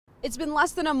It's been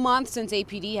less than a month since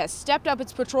APD has stepped up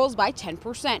its patrols by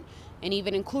 10% and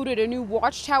even included a new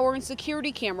watchtower and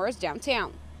security cameras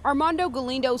downtown. Armando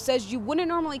Galindo says you wouldn't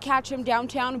normally catch him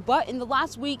downtown, but in the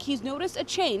last week he's noticed a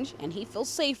change and he feels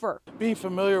safer. Being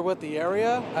familiar with the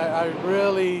area, I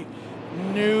really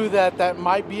knew that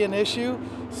might be an issue.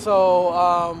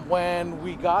 So when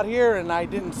we got here and I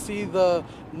didn't see the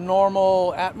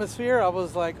normal atmosphere, I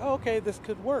was like, oh, okay, this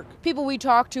could work. People we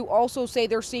talked to also say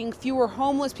they're seeing fewer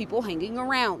homeless people hanging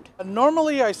around.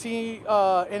 Normally I see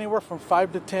anywhere from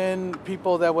 5 to 10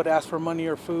 people that would ask for money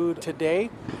or food. Today,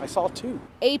 I saw 2.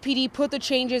 APD put the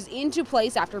changes into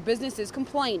place after businesses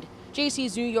complained.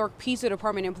 JC's New York Pizza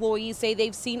Department employees say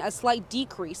they've seen a slight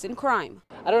decrease in crime.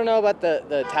 I don't know about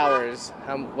the towers,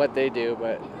 what they do,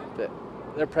 but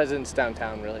their presence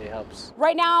downtown really helps.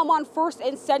 Right now I'm on First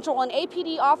and Central, and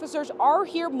APD officers are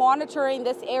here monitoring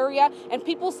this area, and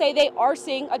people say they are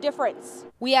seeing a difference.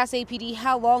 We asked APD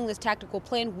how long this tactical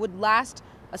plan would last.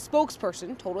 A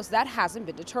spokesperson told us that hasn't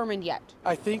been determined yet.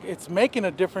 I think it's making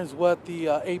a difference what the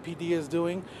APD is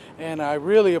doing, and I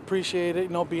really appreciate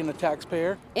it, being a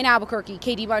taxpayer. In Albuquerque,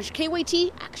 KD Bunch,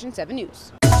 KYT, Action 7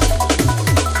 News.